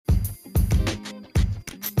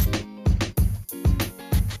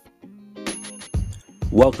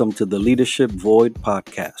Welcome to the Leadership Void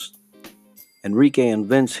podcast. Enrique and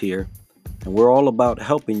Vince here, and we're all about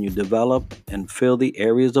helping you develop and fill the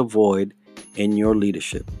areas of void in your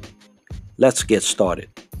leadership. Let's get started.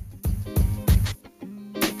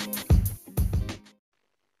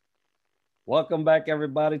 Welcome back,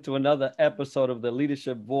 everybody, to another episode of the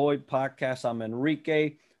Leadership Void podcast. I'm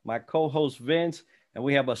Enrique, my co-host Vince, and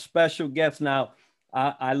we have a special guest now.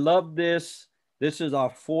 I love this. This is our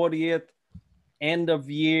 40th end of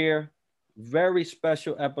year, very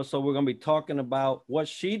special episode. We're going to be talking about what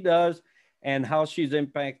she does and how she's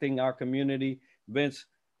impacting our community. Vince,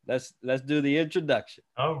 let's do the introduction.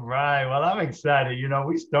 All right. Well, I'm excited.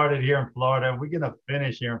 We started here in Florida. We're going to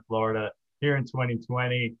finish here in Florida here in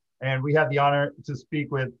 2020. And we have the honor to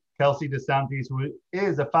speak with Kelsey De Santis, who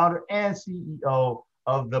is the founder and CEO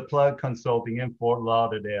of The Plug Consulting in Fort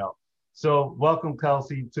Lauderdale. So welcome,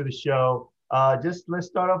 Kelsey, to the show. Just let's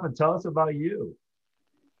start off and tell us about you.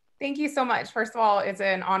 Thank you so much. First of all, it's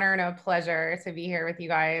an honor and a pleasure to be here with you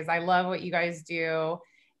guys. I love what you guys do.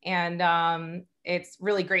 And it's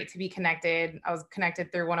really great to be connected. I was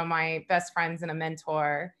connected through one of my best friends and a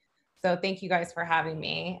mentor. So thank you guys for having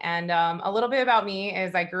me. And a little bit about me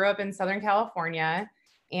is I grew up in Southern California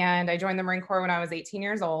and I joined the Marine Corps when I was 18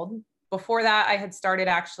 years old. Before that, I had started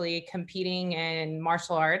actually competing in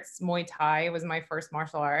martial arts. Muay Thai was my first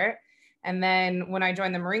martial art. And then when I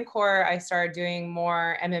joined the Marine Corps, I started doing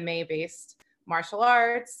more MMA-based martial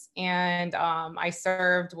arts. And I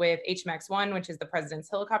served with HMX-1, which is the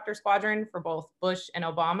President's Helicopter Squadron for both Bush and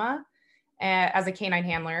Obama, as a canine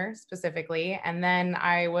handler specifically. And then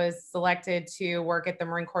I was selected to work at the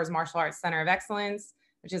Marine Corps Martial Arts Center of Excellence,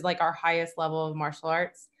 which is like our highest level of martial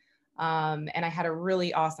arts. And I had a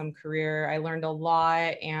really awesome career. I learned a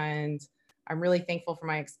lot and I'm really thankful for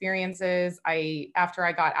my experiences. After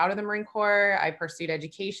I got out of the Marine Corps, I pursued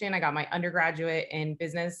education. I got my undergraduate in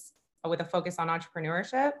business with a focus on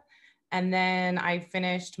entrepreneurship. And then I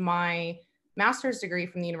finished my master's degree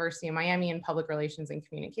from the University of Miami in public relations and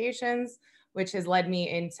communications, which has led me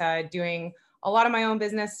into doing a lot of my own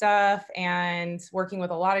business stuff and working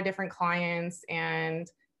with a lot of different clients.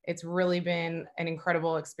 And it's really been an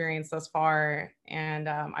incredible experience thus far. And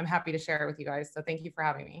I'm happy to share it with you guys. So thank you for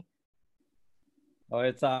having me. Oh,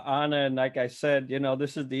 it's our honor. And like I said,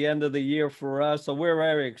 this is the end of the year for us. So we're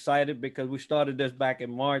very excited because we started this back in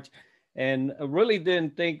March and really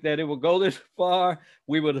didn't think that it would go this far.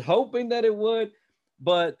 We were hoping that it would,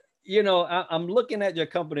 but I'm looking at your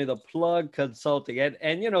company, The Plug Consulting,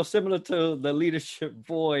 and similar to the Leadership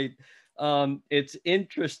Void, it's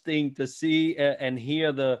interesting to see and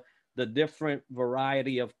hear the different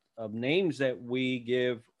variety of names that we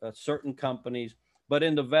give certain companies, but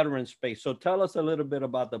in the veteran space. So tell us a little bit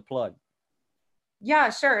about The Plug. Yeah,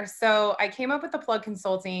 sure. So I came up with The Plug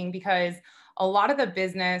Consulting because a lot of the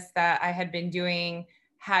business that I had been doing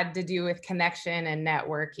had to do with connection and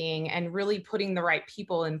networking and really putting the right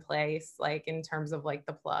people in place, like in terms of like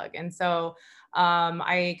the plug. And so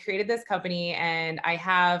I created this company and I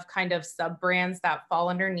have kind of sub brands that fall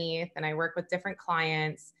underneath and I work with different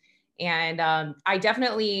clients. And I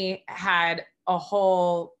definitely had a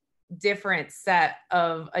whole different set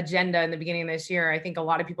of agenda in the beginning of this year. I think a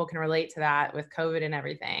lot of people can relate to that with COVID and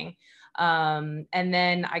everything. And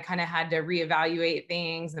then I kind of had to reevaluate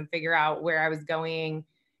things and figure out where I was going.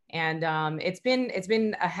 And it's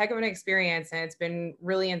been a heck of an experience and it's been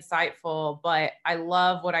really insightful, but I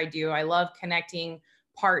love what I do. I love connecting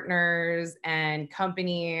partners and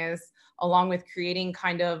companies along with creating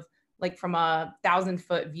kind of like from a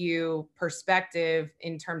 1,000-foot view perspective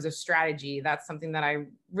in terms of strategy. That's something that I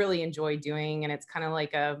really enjoy doing. And it's kind of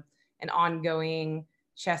like an ongoing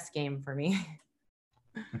chess game for me.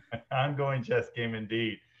 Ongoing chess game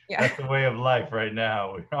indeed. Yeah. That's the way of life right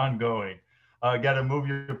now. We're ongoing. Got to move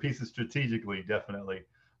your pieces strategically, definitely.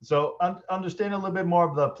 So understand a little bit more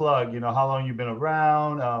of The Plug, how long you've been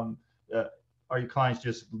around. Are your clients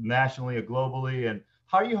just nationally or globally? And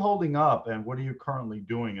how are you holding up? And what are you currently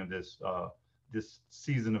doing in this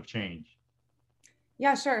season of change?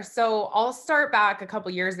 Yeah, sure. So I'll start back a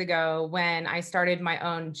couple years ago when I started my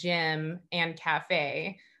own gym and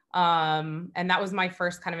cafe. And that was my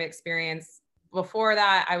first kind of experience. Before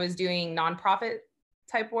that, I was doing nonprofit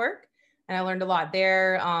type work and I learned a lot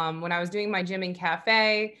there. When I was doing my gym and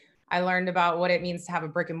cafe, I learned about what it means to have a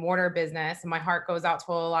brick and mortar business. And my heart goes out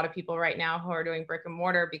to a lot of people right now who are doing brick and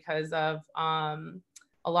mortar because of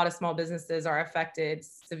a lot of small businesses are affected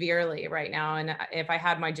severely right now. And if I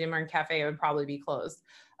had my gym or cafe, it would probably be closed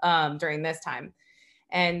during this time.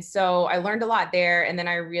 And so I learned a lot there. And then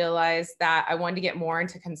I realized that I wanted to get more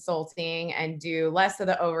into consulting and do less of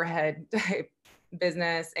the overhead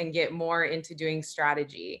business and get more into doing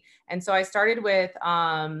strategy. And so I started with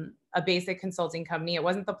a basic consulting company. It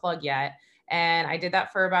wasn't the plug yet. And I did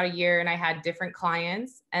that for about a year and I had different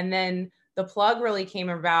clients. And then the plug really came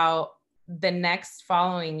about the next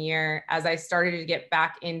following year as I started to get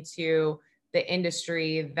back into the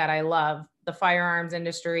industry that I love, the firearms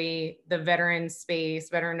industry, the veteran space,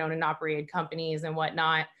 veteran owned and operated companies and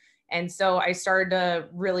whatnot. And so I started to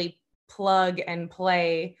really plug and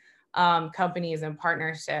play companies and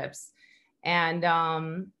partnerships. And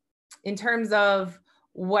in terms of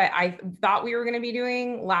what I thought we were going to be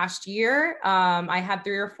doing last year, I had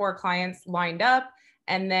 3 or 4 clients lined up,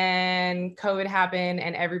 and then COVID happened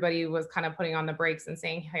and everybody was kind of putting on the brakes and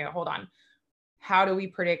saying, hey, hold on, how do we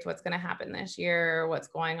predict what's going to happen this year? What's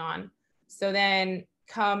going on? So then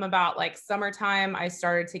come about like summertime, I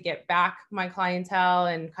started to get back my clientele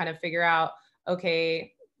and kind of figure out,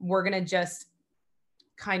 okay, we're going to just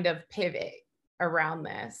kind of pivot around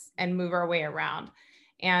this and move our way around.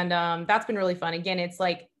 And that's been really fun. Again, it's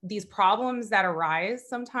like these problems that arise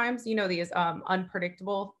sometimes, you know, these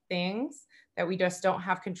unpredictable things that we just don't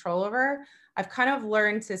have control over. I've kind of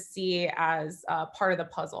learned to see as part of the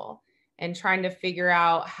puzzle and trying to figure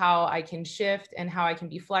out how I can shift and how I can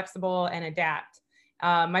be flexible and adapt.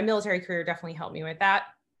 My military career definitely helped me with that.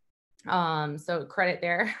 So credit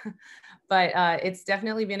there, but it's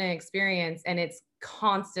definitely been an experience and it's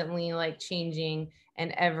constantly like changing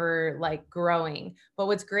and ever like growing. But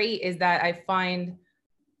what's great is that I find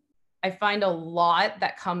a lot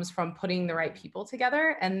that comes from putting the right people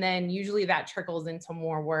together. And then usually that trickles into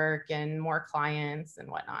more work and more clients and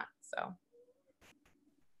whatnot. So.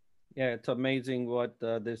 Yeah, it's amazing what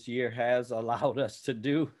this year has allowed us to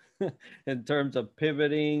do in terms of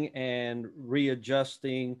pivoting and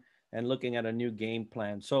readjusting and looking at a new game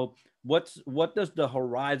plan. So what does the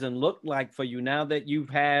horizon look like for you now that you've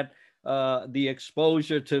had the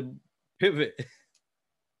exposure to pivot?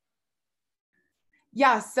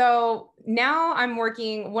 Yeah, so now I'm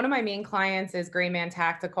working, one of my main clients is Gray Man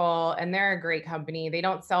Tactical, and they're a great company. They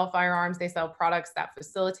don't sell firearms, they sell products that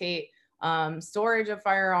facilitate storage of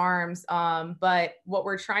firearms. But what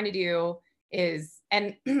we're trying to do is,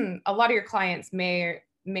 and a lot of your clients may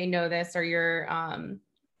know this, or your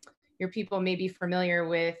people may be familiar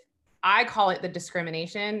with, I call it the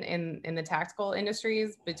discrimination in the tactical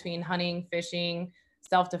industries between hunting, fishing,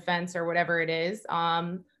 self-defense, or whatever it is.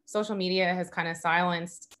 Social media has kind of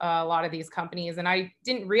silenced a lot of these companies. And I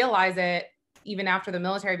didn't realize it even after the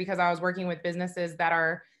military because I was working with businesses that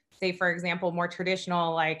are, say, for example, more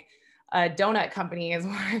traditional, like a donut company is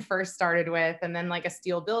what I first started with, and then like a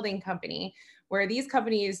steel building company, where these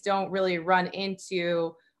companies don't really run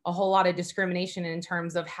into a whole lot of discrimination in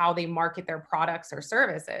terms of how they market their products or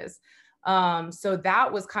services. So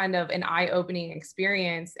that was kind of an eye-opening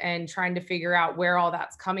experience and trying to figure out where all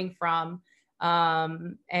that's coming from.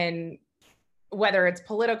 And whether it's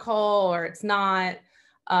political or it's not,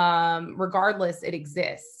 regardless, it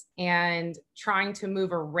exists. And trying to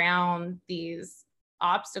move around these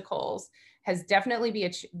obstacles has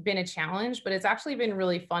definitely been a challenge, but it's actually been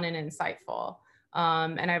really fun and insightful.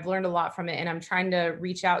 And I've learned a lot from it. And I'm trying to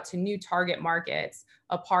reach out to new target markets,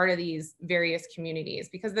 a part of these various communities,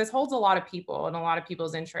 because this holds a lot of people and a lot of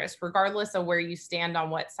people's interests, regardless of where you stand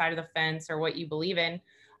on what side of the fence or what you believe in.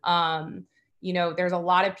 You know, there's a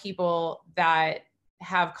lot of people that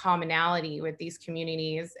have commonality with these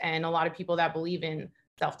communities, and a lot of people that believe in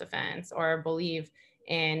self-defense or believe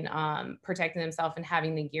in protecting themselves and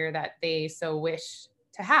having the gear that they so wish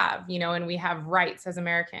to have, you know, and we have rights as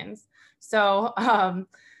Americans. So,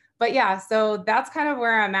 but yeah, so that's kind of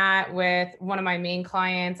where I'm at with one of my main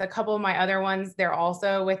clients. A couple of my other ones, they're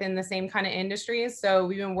also within the same kind of industries. So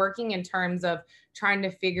we've been working in terms of trying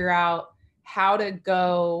to figure out how to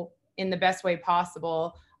go in the best way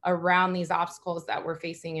possible around these obstacles that we're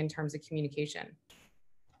facing in terms of communication.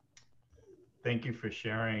 Thank you for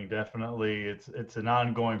sharing. Definitely, it's an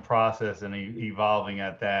ongoing process and evolving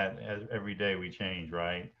at that. As every day we change,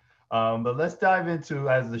 right? But let's dive into,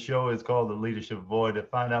 as the show is called, The Leadership Void, to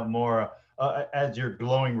find out more as your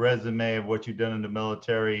glowing resume of what you've done in the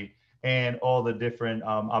military and all the different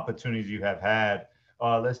opportunities you have had.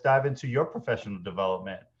 Let's dive into your professional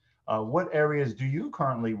development. What areas do you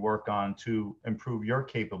currently work on to improve your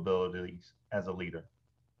capabilities as a leader?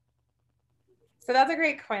 So that's a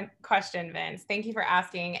great question, Vince. Thank you for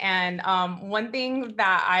asking. And one thing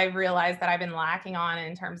that I realized that I've been lacking on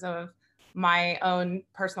in terms of my own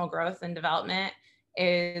personal growth and development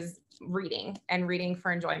is reading, and reading for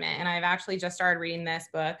enjoyment. And I've actually just started reading this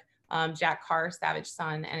book, Jack Carr, Savage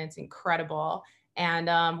Son, and it's incredible. And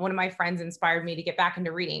one of my friends inspired me to get back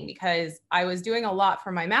into reading because I was doing a lot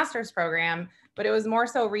for my master's program, but it was more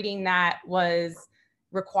so reading that was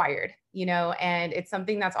required, you know, and it's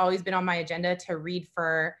something that's always been on my agenda to read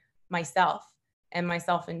for myself and my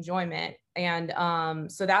self-enjoyment.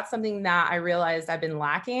 And so that's something that I realized I've been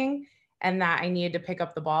lacking and that I needed to pick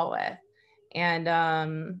up the ball with.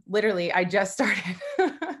 And literally, I just started.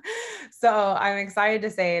 So I'm excited to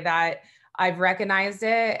say that I've recognized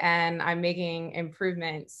it and I'm making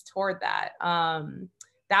improvements toward that.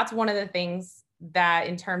 That's one of the things that,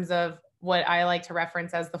 in terms of what I like to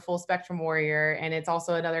reference as the full spectrum warrior, and it's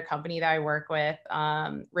also another company that I work with,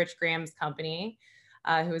 Rich Graham's company,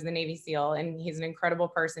 who is the Navy SEAL, and he's an incredible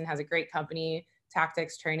person, has a great company,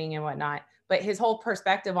 tactics, training, and whatnot. But his whole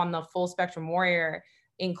perspective on the full spectrum warrior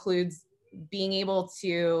includes being able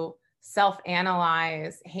to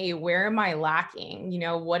self-analyze, hey, where am I lacking? You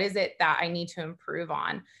know, what is it that I need to improve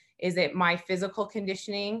on? Is it my physical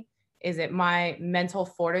conditioning? Is it my mental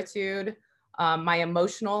fortitude, my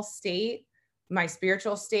emotional state, my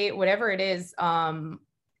spiritual state, whatever it is,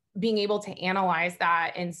 being able to analyze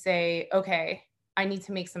that and say, okay, I need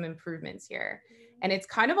to make some improvements here. And it's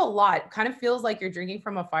kind of a lot, kind of feels like you're drinking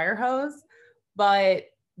from a fire hose, but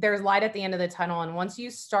there's light at the end of the tunnel. And once you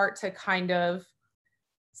start to kind of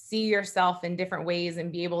see yourself in different ways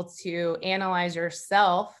and be able to analyze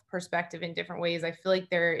yourself perspective in different ways, I feel like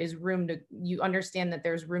there is room to, you understand that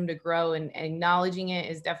there's room to grow, and acknowledging it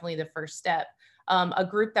is definitely the first step. A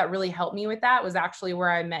group that really helped me with that was actually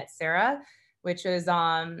where I met Sarah, which is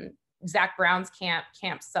Zach Brown's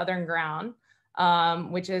Camp Southern Ground,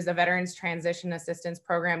 which is a veterans transition assistance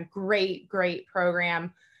program. Great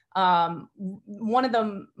program. One of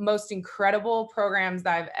the most incredible programs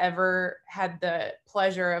that I've ever had the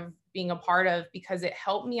pleasure of being a part of, because it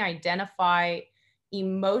helped me identify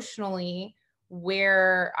emotionally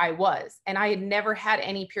where I was. And I had never had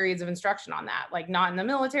any periods of instruction on that, like not in the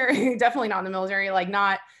military, definitely not in the military, like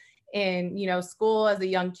not in, you know, school as a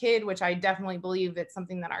young kid, which I definitely believe it's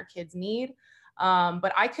something that our kids need.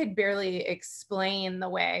 But I could barely explain the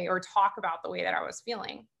way or talk about the way that I was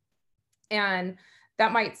feeling. And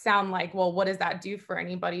that might sound like, well, what does that do for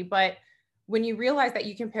anybody? But when you realize that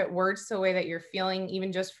you can put words to the way that you're feeling,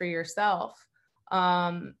 even just for yourself,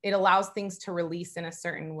 it allows things to release in a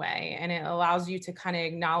certain way. And it allows you to kind of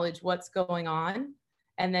acknowledge what's going on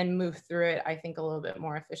and then move through it, I think, a little bit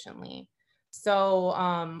more efficiently. So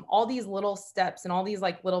all these little steps and all these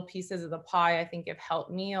like little pieces of the pie, I think, have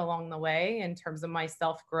helped me along the way in terms of my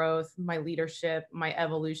self-growth, my leadership, my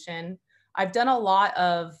evolution. I've done a lot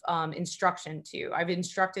of instruction too. I've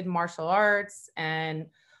instructed martial arts and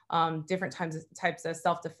different types of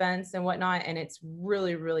self-defense and whatnot. And it's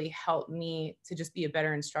really helped me to just be a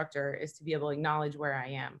better instructor, is to be able to acknowledge where I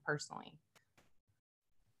am personally.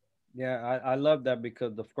 Yeah, I love that,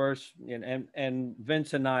 because the first, and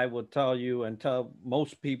Vince and I will tell you and tell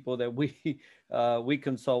most people that we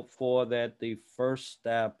consult for, that the first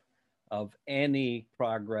step of any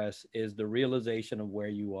progress is the realization of where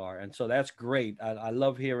you are. And so that's great. I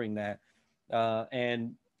love hearing that.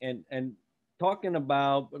 And talking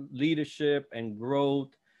about leadership and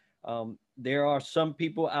growth, there are some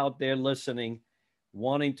people out there listening,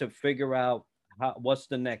 wanting to figure out what's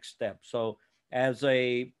the next step. So as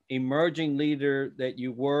a emerging leader that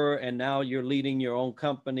you were, and now you're leading your own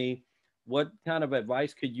company, what kind of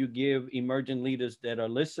advice could you give emerging leaders that are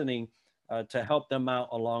listening to help them out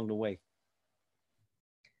along the way?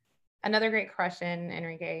 Another great question,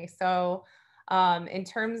 Enrique. So in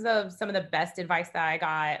terms of some of the best advice that I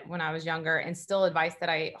got when I was younger, and still advice that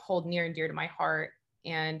I hold near and dear to my heart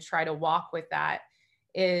and try to walk with, that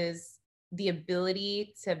is the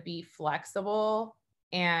ability to be flexible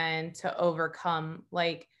and to overcome.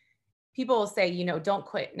 Like, people will say, you know, don't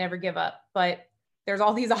quit, never give up. But there's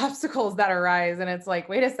all these obstacles that arise. And it's like,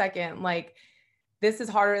 wait a second, like, this is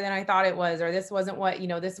harder than I thought it was, or this wasn't what, you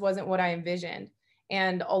know, this wasn't what I envisioned.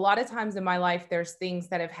 And a lot of times in my life, there's things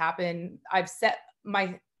that have happened. I've set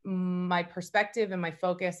my perspective and my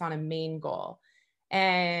focus on a main goal.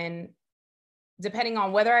 And depending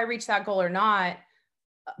on whether I reach that goal or not,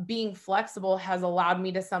 being flexible has allowed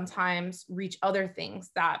me to sometimes reach other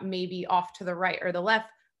things that may be off to the right or the left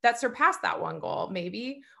that surpass that one goal,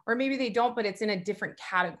 maybe, or maybe they don't, but it's in a different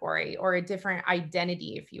category or a different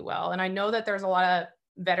identity, if you will. And I know that there's a lot of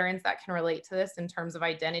veterans that can relate to this in terms of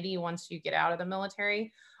identity once you get out of the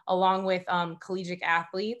military, along with collegiate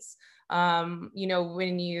athletes. You know,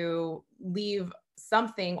 when you leave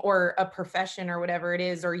something or a profession or whatever it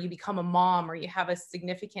is, or you become a mom, or you have a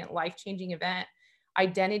significant life-changing event,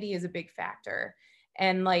 identity is a big factor.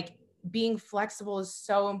 And like, being flexible is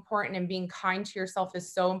so important, and being kind to yourself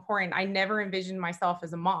is so important. I never envisioned myself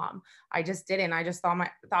as a mom. I just didn't. I just thought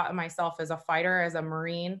of myself as a fighter, as a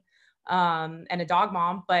Marine, and a dog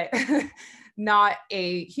mom, but not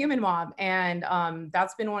a human mom. And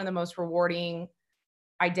that's been one of the most rewarding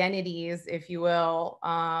identities, if you will,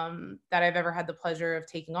 that I've ever had the pleasure of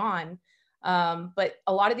taking on. But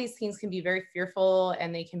a lot of these things can be very fearful,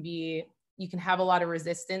 and you can have a lot of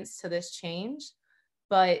resistance to this change.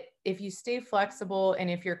 But if you stay flexible and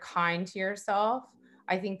if you're kind to yourself,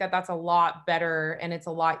 I think that that's a lot better, and it's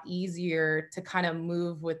a lot easier to kind of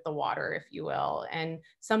move with the water, if you will. And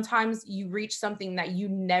sometimes you reach something that you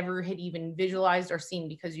never had even visualized or seen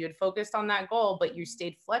because you had focused on that goal, but you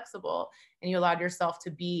stayed flexible and you allowed yourself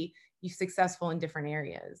to be successful in different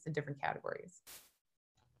areas, in different categories.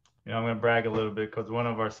 You know, I'm going to brag a little bit because one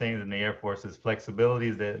of our sayings in the Air Force is flexibility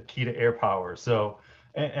is the key to air power. So,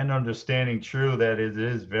 and understanding true that it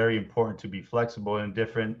is very important to be flexible in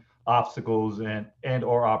different obstacles and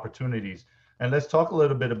or opportunities. And let's talk a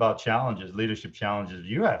little bit about challenges, leadership challenges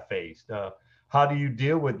you have faced. How do you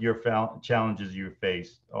deal with your challenges you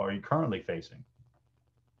face or are you currently facing?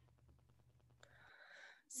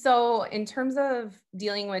 So in terms of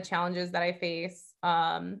dealing with challenges that I face,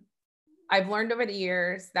 I've learned over the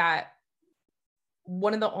years that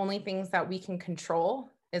one of the only things that we can control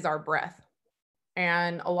is our breath.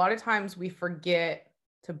 And a lot of times we forget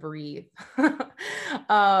to breathe.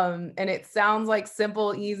 And it sounds like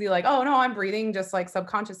simple, easy, like, oh no, I'm breathing just like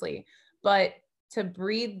subconsciously. But to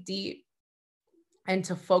breathe deep and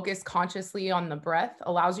to focus consciously on the breath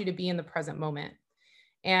allows you to be in the present moment.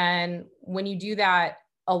 And when you do that,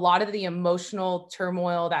 a lot of the emotional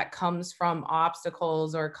turmoil that comes from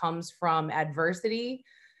obstacles or comes from adversity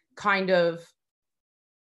kind of,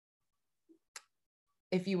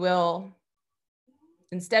 if you will,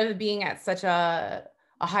 instead of being at such a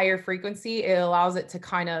higher frequency, it allows it to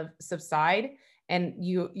kind of subside, and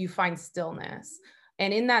you find stillness.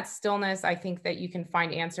 And in that stillness, I think that you can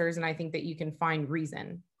find answers, and I think that you can find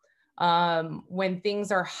reason. When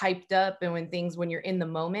things are hyped up and when you're in the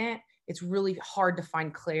moment, it's really hard to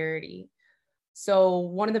find clarity. So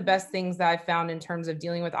one of the best things that I've found in terms of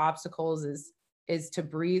dealing with obstacles is to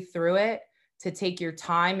breathe through it, to take your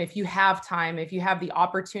time. If you have time, if you have the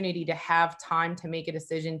opportunity to have time to make a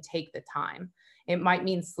decision, take the time. It might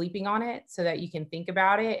mean sleeping on it so that you can think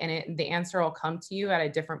about it, and the answer will come to you at a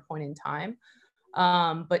different point in time.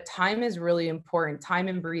 But time is really important. Time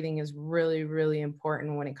and breathing is really, really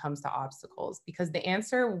important when it comes to obstacles, because the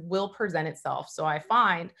answer will present itself. So I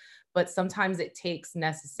find, but sometimes it takes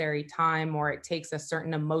necessary time, or it takes a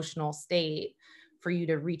certain emotional state for you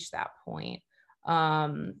to reach that point.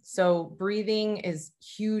 So breathing is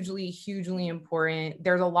hugely, hugely important.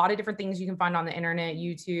 There's a lot of different things you can find on the internet,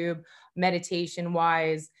 YouTube, meditation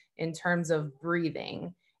wise, in terms of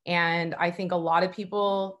breathing. And I think a lot of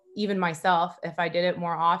people, even myself, if I did it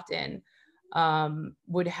more often,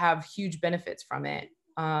 would have huge benefits from it,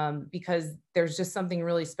 because there's just something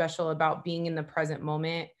really special about being in the present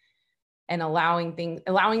moment and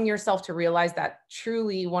allowing yourself to realize that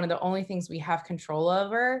truly one of the only things we have control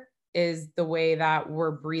over is the way that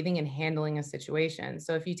we're breathing and handling a situation.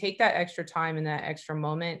 So if you take that extra time and that extra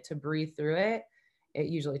moment to breathe through it, it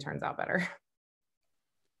usually turns out better.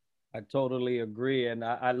 I totally agree. And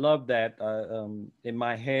I love that. In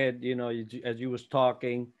my head, you know, as you was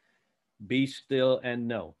talking, be still and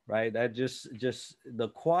know, right? That just the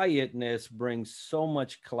quietness brings so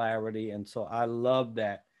much clarity. And so I love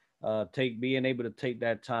that. Being able to take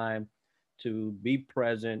that time to be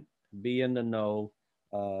present, be in the know,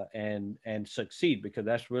 and succeed, because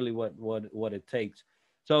that's really what it takes.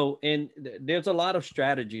 So there's a lot of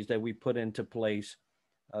strategies that we put into place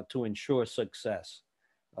to ensure success.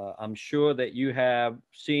 I'm sure that you have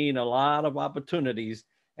seen a lot of opportunities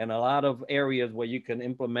and a lot of areas where you can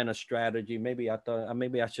implement a strategy. Maybe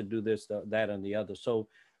I should do this, that, and the other. So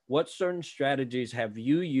what certain strategies have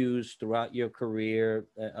you used throughout your career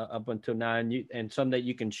up until now, and some that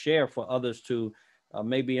you can share for others to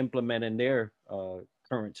maybe implement in their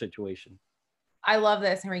current situation? I love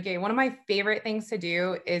this, Enrique. One of my favorite things to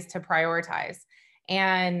do is to prioritize.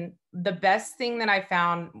 And the best thing that I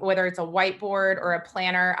found, whether it's a whiteboard or a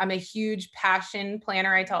planner, I'm a huge passion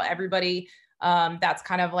planner. I tell everybody that's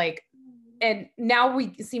kind of like, and now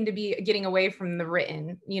we seem to be getting away from the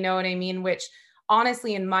written, you know what I mean? Which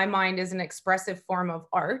honestly, in my mind, is an expressive form of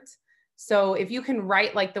art. So if you can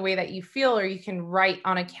write like the way that you feel, or you can write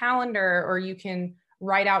on a calendar, or you can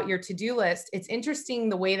write out your to-do list, it's interesting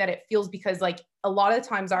the way that it feels, because like a lot of the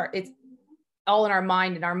times it's all in our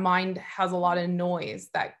mind, and our mind has a lot of noise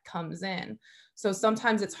that comes in. So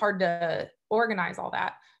sometimes it's hard to organize all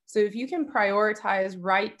that. So if you can prioritize,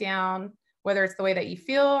 write down, whether it's the way that you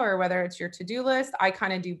feel or whether it's your to-do list, I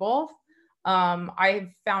kind of do both. I've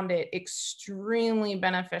found it extremely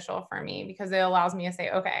beneficial for me because it allows me to say,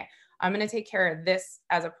 okay, I'm going to take care of this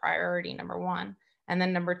as a priority, number one. And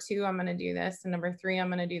then number two, I'm going to do this. And number three, I'm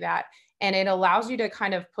going to do that. And it allows you to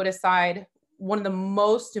kind of put aside one of the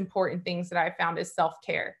most important things that I found is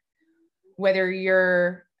self-care. Whether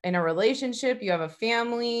you're in a relationship, you have a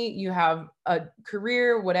family, you have a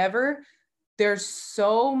career, whatever, there's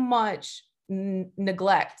so much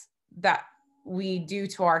neglect that we do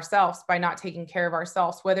to ourselves by not taking care of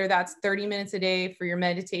ourselves, whether that's 30 minutes a day for your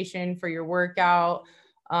meditation, for your workout,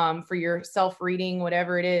 for your self-reading,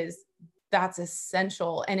 whatever it is, that's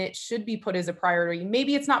essential. And it should be put as a priority.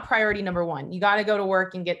 Maybe it's not priority number one. You got to go to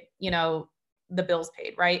work and get, the bills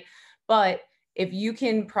paid, right? But if you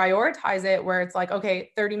can prioritize it where it's like, okay,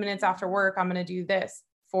 30 minutes after work, I'm going to do this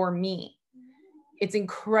for me. It's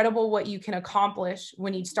incredible what you can accomplish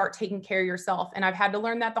when you start taking care of yourself. And I've had to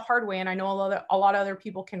learn that the hard way. And I know a lot of other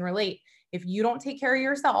people can relate. If you don't take care of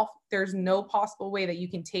yourself, there's no possible way that you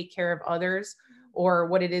can take care of others, or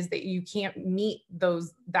what it is that you can't meet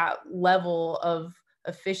that level of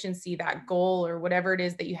efficiency, that goal, or whatever it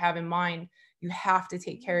is that you have in mind. You have to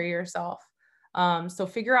take care of yourself. So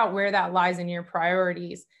figure out where that lies in your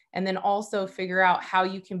priorities, and then also figure out how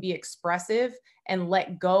you can be expressive and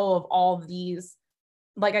let go of all of these.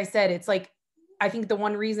 Like I said, it's like, I think the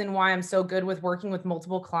one reason why I'm so good with working with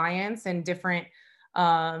multiple clients and different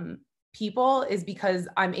people is because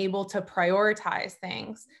I'm able to prioritize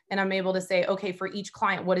things, and I'm able to say, okay, for each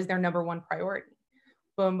client, what is their number one priority?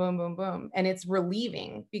 Boom, boom, boom, boom. And it's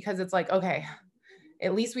relieving because it's like, okay,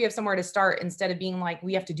 at least we have somewhere to start, instead of being like,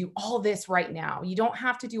 we have to do all this right now. You don't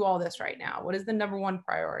have to do all this right now. What is the number one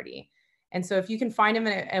priority? And so if you can find them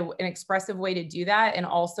an expressive way to do that, and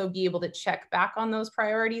also be able to check back on those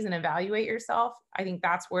priorities and evaluate yourself, I think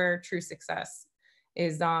that's where true success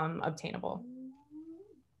is obtainable.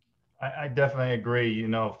 I definitely agree.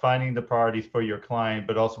 Finding the priorities for your client,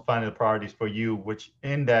 but also finding the priorities for you, which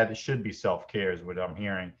in that it should be self-care is what I'm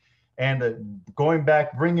hearing. And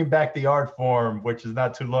bringing back the art form, which is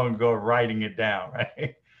not too long ago, writing it down,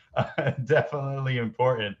 right? Definitely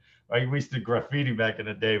important. Right? We used to graffiti back in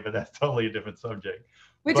the day, but that's totally a different subject.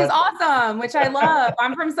 Which is awesome, which I love.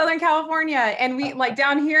 I'm from Southern California, and we like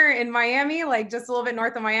down here in Miami, like just a little bit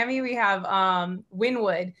north of Miami, we have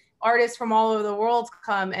Wynwood. Artists from all over the world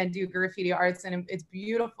come and do graffiti arts, and it's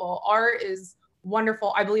beautiful. Art is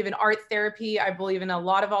wonderful. I believe in art therapy. I believe in a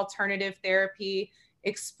lot of alternative therapy.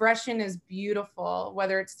 Expression is beautiful,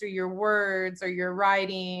 whether it's through your words or your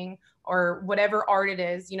writing or whatever art it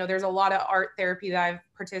is. There's a lot of art therapy that I've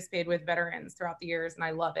participated with veterans throughout the years, and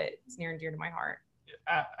I love it. It's near and dear to my heart.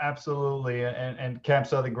 Absolutely. And Camp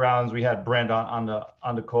Southern Grounds, we had Brent on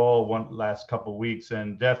the call one last couple of weeks,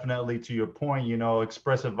 and definitely to your point,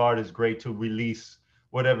 expressive art is great to release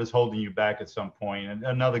whatever's holding you back at some point, and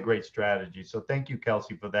another great strategy. So thank you,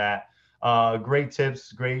 Kelsey, for that. Great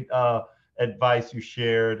tips, great advice you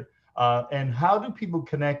shared. And how do people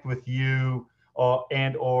connect with you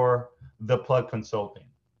or The Plug Consulting?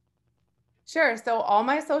 Sure. So all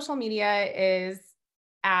my social media is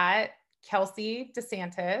at Kelsey De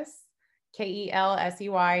Santis,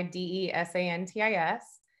 KelseyDesantis.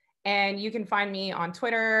 And you can find me on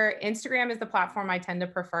Twitter. Instagram is the platform I tend to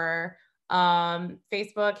prefer.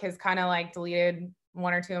 Facebook has kind of like deleted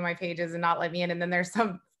one or two of my pages and not let me in. And then there's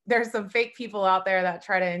some fake people out there that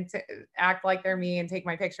try to act like they're me and take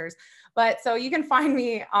my pictures. But so you can find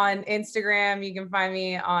me on Instagram. You can find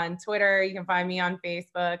me on Twitter. You can find me on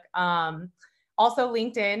Facebook. Also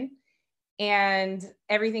LinkedIn. And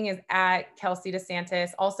everything is at Kelsey De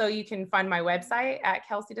Santis. Also, you can find my website at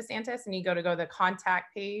Kelsey De Santis, and you go to the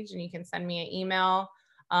contact page, and you can send me an email.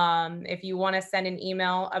 If you want to send an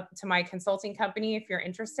email up to my consulting company, if you're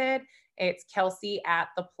interested, it's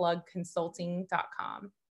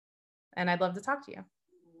kelsey@theplugconsulting.com. And I'd love to talk to you.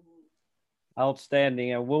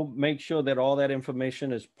 Outstanding. And we'll make sure that all that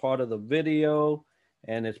information is part of the video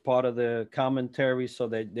and it's part of the commentary so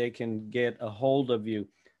that they can get a hold of you.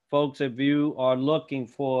 Folks, if you are looking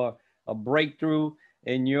for a breakthrough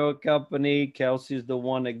in your company, Kelsey's the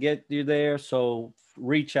one to get you there. So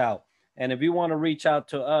reach out. And if you want to reach out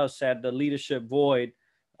to us at the Leadership Void,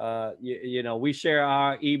 we share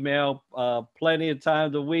our email plenty of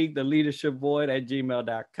times a week, the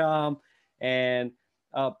leadershipvoid@gmail.com. And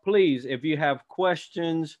please, if you have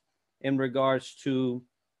questions in regards to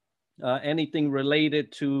anything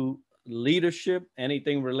related to leadership,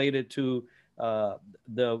 anything related to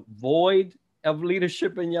the void of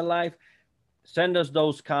leadership in your life, send us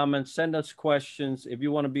those comments, send us questions. If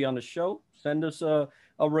you want to be on the show, send us a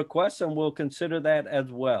a request, and we'll consider that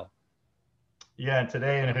as well. Yeah, and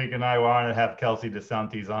today Enrique and I were honored to have Kelsey De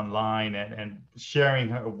Santis online and sharing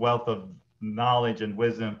her wealth of knowledge and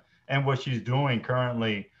wisdom and what she's doing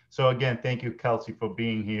currently. So again, thank you, Kelsey, for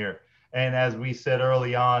being here. And as we said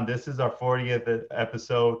early on, this is our 40th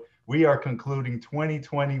episode. We are concluding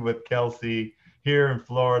 2020 with Kelsey here in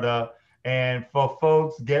Florida. And for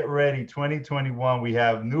folks, get ready. 2021, we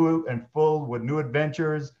have new and full with new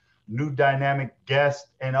adventures, new dynamic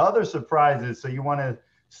guests, and other surprises. So you want to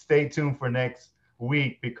stay tuned for next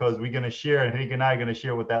week because we're going to share, and Henrik and I are going to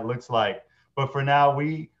share what that looks like. But for now,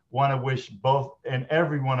 we want to wish both and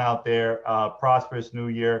everyone out there a prosperous new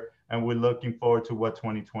year. And we're looking forward to what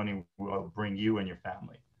 2020 will bring you and your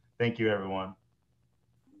family. Thank you, everyone.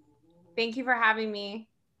 Thank you for having me.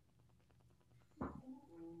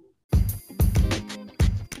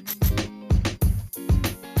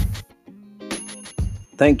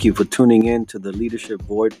 Thank you for tuning in to the Leadership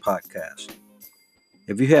Void podcast.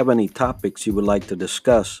 If you have any topics you would like to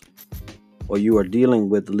discuss, or you are dealing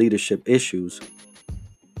with leadership issues,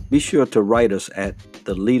 be sure to write us at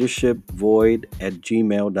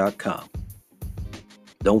theleadershipvoid@gmail.com.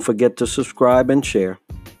 Don't forget to subscribe and share.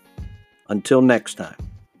 Until next time.